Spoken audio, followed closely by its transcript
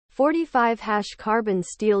45 carbon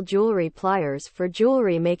steel jewelry pliers for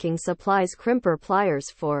jewelry making supplies. Crimper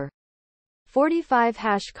pliers for 45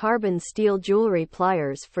 carbon steel jewelry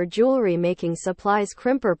pliers for jewelry making supplies.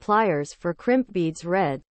 Crimper pliers for crimp beads.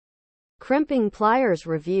 Red crimping pliers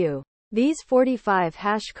review. These 45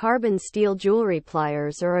 carbon steel jewelry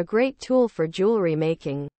pliers are a great tool for jewelry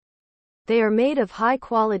making. They are made of high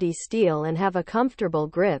quality steel and have a comfortable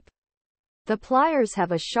grip. The pliers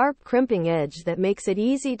have a sharp crimping edge that makes it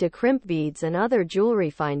easy to crimp beads and other jewelry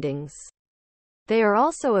findings. They are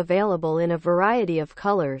also available in a variety of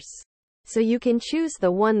colors, so you can choose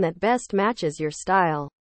the one that best matches your style.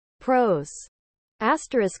 Pros.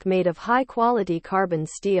 Asterisk made of high quality carbon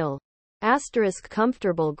steel. Asterisk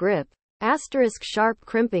comfortable grip. Asterisk sharp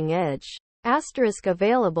crimping edge. Asterisk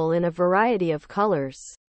available in a variety of colors.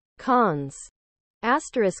 Cons.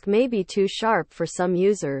 Asterisk may be too sharp for some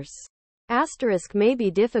users. Asterisk may be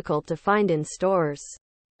difficult to find in stores.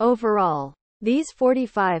 Overall, these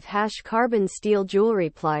 45 carbon steel jewelry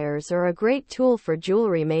pliers are a great tool for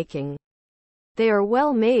jewelry making. They are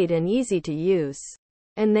well made and easy to use,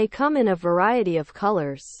 and they come in a variety of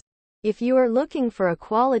colors. If you are looking for a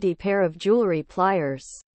quality pair of jewelry pliers,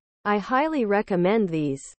 I highly recommend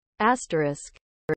these. Asterisk.